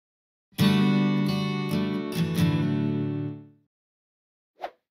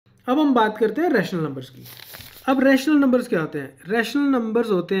अब हम बात करते हैं रैशनल नंबर्स की। अब रैशनल नंबर्स क्या होते हैं? रैशनल नंबर्स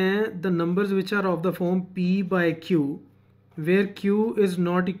होते हैं the numbers which are of the form p bye q where q is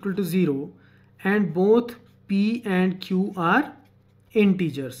not equal to 0 and both p and q are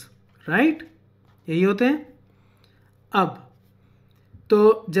integers, right? यही होते हैं। अब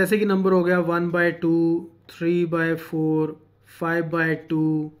तो जैसे कि नंबर हो गया 1/2, 3/4,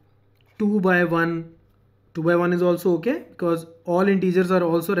 5/2, 2/1. 2/1 is also okay because all integers are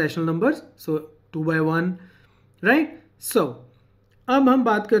also rational numbers. So 2/1, right? So अब हम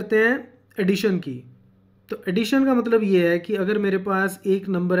बात करते हैं एडिशन की। तो एडिशन का मतलब ये है कि अगर मेरे पास एक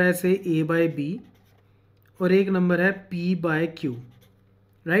नंबर है से a/b और एक नंबर है p/q,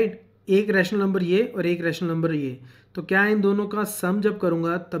 राइट? एक रैशनल नंबर ये और एक रैशनल नंबर ये, तो क्या इन दोनों का सम जब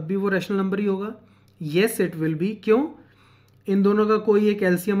करूँगा तब भी वो रैशनल नंबर ही होगा? Yes it will be. क्यों? इन दोनों का कोई एक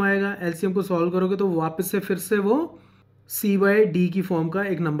एलसीएम आएगा, एलसीएम को सॉल्व करोगे तो वापस से फिर से वो c/d की फॉर्म का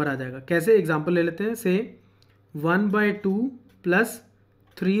एक नंबर आ जाएगा। कैसे? एग्जांपल ले लेते हैं। से 1/2 प्लस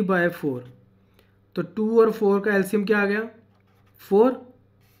 3/4, तो 2 और 4 का एलसीएम क्या आ गया? 4।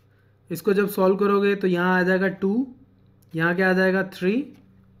 इसको जब सॉल्व करोगे तो यहाँ आ जाएगा 2, यहाँ क्या आ जाएगा 3,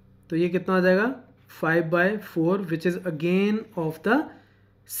 तो ये कितना आ जाएगा 5/4 which is again of the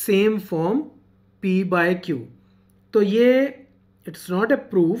same form p/q। तो ये इट्स नॉट ए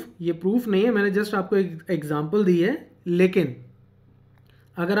प्रूफ, ये प्रूफ नहीं है, मैंने जस्ट आपको एक एग्जांपल दी है। लेकिन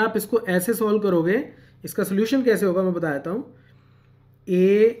अगर आप इसको ऐसे सॉल्व करोगे, इसका सोल्यूशन कैसे होगा मैं बता देता हूँ।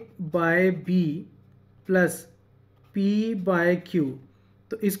 a/b प्लस p/q,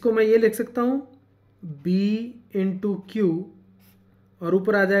 तो इसको मैं ये लिख सकता हूँ b इंटू क्यू और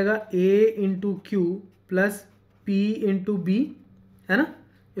ऊपर आ जाएगा a into Q plus p into B, है ना?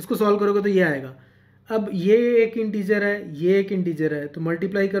 इसको सॉल्व करोगे तो ये आएगा। अब ये एक इंटीजर है, ये एक इंटीजर है, तो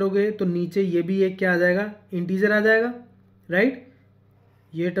मल्टीप्लाई करोगे तो नीचे ये भी एक क्या आ जाएगा? इंटीजर आ जाएगा, राइट?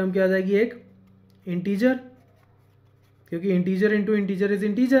 ये टर्म क्या आ जाएगी? एक इंटीजर, क्योंकि integer into integer is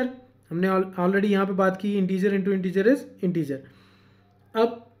integer. हमने ऑलरेडी यहाँ पे बात की, integer into integer is integer.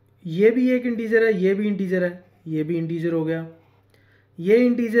 अब ये भी एक इंटीजर है, ये भी इंटीजर है, ये भी इंटीजर हो गया। ये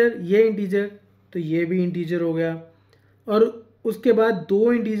इंटीजर, तो ये भी इंटीजर हो गया। और उसके बाद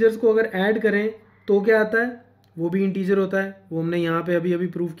दो इंटीजर्स को अगर ऐड करें तो क्या आता है? वो भी इंटीजर होता है। वो हमने यहाँ पे अभी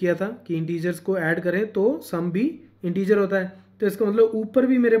प्रूव किया था कि इंटीजर्स को ऐड करें तो सम भी इंटीजर होता है। तो इसका मतलब ऊपर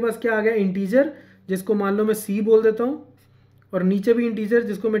भी मेरे पास क्या आ गया? इंटीजर, जिसको मान लो मैं c बोल देता हूँ, और नीचे भी इंटीजर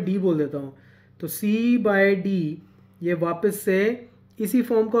जिसको मैं d बोल देता हूँ। तो c/d ये वापस से इसी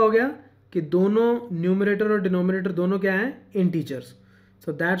फॉर्म का हो गया कि दोनों न्यूमरेटर और डिनोमिनेटर दोनों क्या हैं? Integers.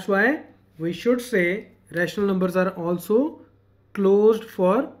 So that's why we should say rational numbers are also closed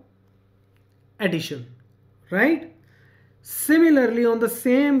for addition, right? Similarly, on the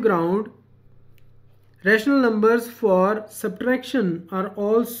same ground, rational numbers for subtraction are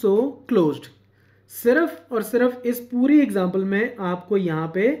also closed. सिर्फ और सिर्फ इस पूरी एग्जाम्पल में आपको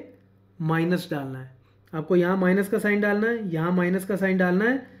यहाँ पे माइनस डालना है, आपको यहाँ माइनस का साइन डालना है, यहाँ माइनस का साइन डालना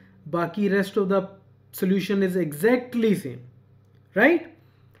है, बाकी rest of the solution is exactly same, right?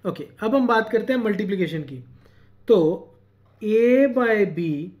 Okay, अब हम बात करते हैं मल्टीप्लिकेशन की। तो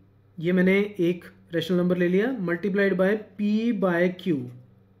a/b ये मैंने एक रैशनल नंबर ले लिया, मल्टीप्लाइड बाय p/q,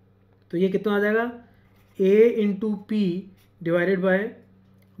 तो ये कितना आ जाएगा? a into P divided by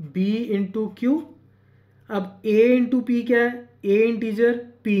b into Q. अब a इंटू पी क्या है? a इंटीजर,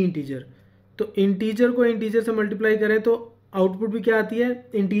 p इंटीजर, तो इंटीजर को इंटीजर से मल्टीप्लाई करें तो आउटपुट भी क्या आती है?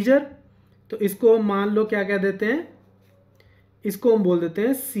 इंटीजर। तो इसको मान लो क्या कह देते हैं? इसको हम बोल देते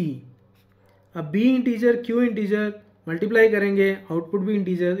हैं c। अब b integer, q integer, multiply करेंगे आउटपुट भी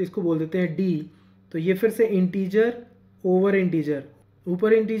इंटीजर, इसको बोल देते हैं d। तो ये फिर से इंटीजर ओवर इंटीजर,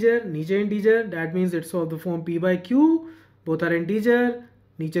 ऊपर इंटीजर नीचे integer, that means it's of the form p/q, both are integer.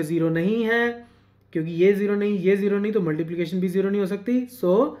 नीचे जीरो नहीं है, क्योंकि ये जीरो नहीं, ये जीरो नहीं, तो मल्टीप्लिकेशन भी जीरो नहीं हो सकती।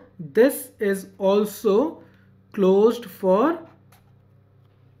 So this is also closed for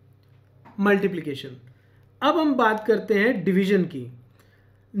multiplication. अब हम बात करते हैं डिवीजन की।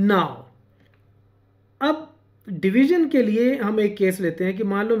 नाउ अब डिवीजन के लिए हम एक केस लेते हैं कि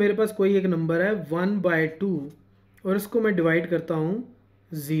मान लो मेरे पास कोई एक नंबर है 1/2 और इसको मैं डिवाइड करता हूँ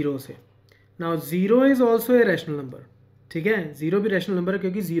 0 से। Now 0 is also a rational number, ठीक है? 0 भी रैशनल नंबर है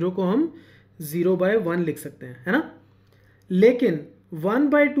क्योंकि 0 को हम 0/1 लिख सकते हैं, है ना? लेकिन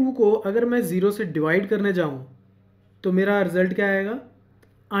 1/2 को अगर मैं 0 से डिवाइड करने जाऊँ तो मेरा रिजल्ट क्या आएगा?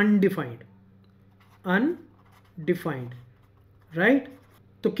 Undefined, right?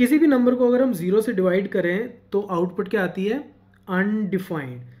 तो किसी भी नंबर को अगर हम 0 से डिवाइड करें तो आउटपुट क्या आती है?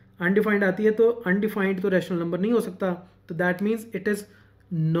 अनडिफाइंड आती है। तो अनडिफाइंड तो रैशनल नंबर नहीं हो सकता, तो that means it is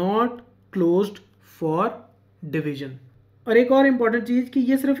not closed for division. और एक और इम्पॉर्टेंट चीज़ कि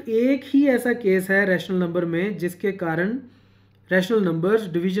ये सिर्फ एक ही ऐसा केस है रैशनल नंबर में जिसके कारण रैशनल नंबर्स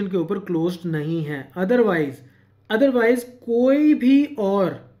डिवीजन के ऊपर क्लोज्ड नहीं है। अदरवाइज कोई भी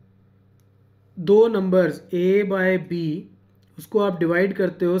और दो नंबर्स a बाय b उसको आप डिवाइड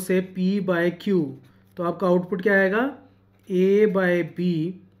करते हो से p बाय q, तो आपका आउटपुट क्या आएगा a bye b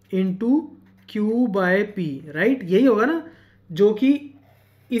into q bye p, right? यही होगा ना, जो कि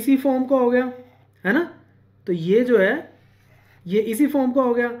इसी फॉर्म का हो गया, है ना? तो ये जो है ये इसी फॉर्म का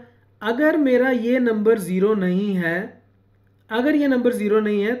हो गया। अगर मेरा ये नंबर ज़ीरो नहीं है, अगर ये नंबर ज़ीरो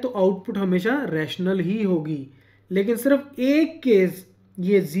नहीं है तो आउटपुट हमेशा रैशनल ही होगी। लेकिन सिर्फ एक केस,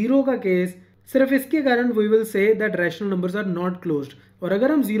 ये ज़ीरो का केस, सिर्फ इसके कारण we will say that rational numbers are not closed. और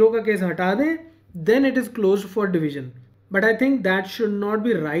अगर हम ज़ीरो का केस हटा दें then it is closed for division. But I think that should not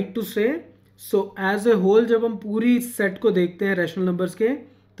be right to से। सो एज ए होल जब हम पूरी सेट को देखते हैं रैशनल नंबर्स के,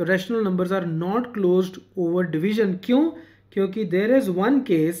 तो rational numbers are not closed over division. क्यों? क्योंकि देयर इज़ वन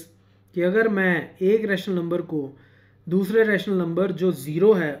केस कि अगर मैं एक रैशनल नंबर को दूसरे रैशनल नंबर जो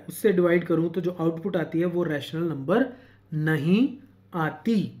ज़ीरो है उससे डिवाइड करूं तो जो आउटपुट आती है वो रैशनल नंबर नहीं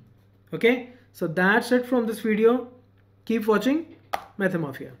आती। Okay, so that's it from this video. Keep watching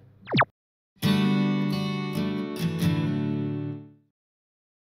मैथमाफिया।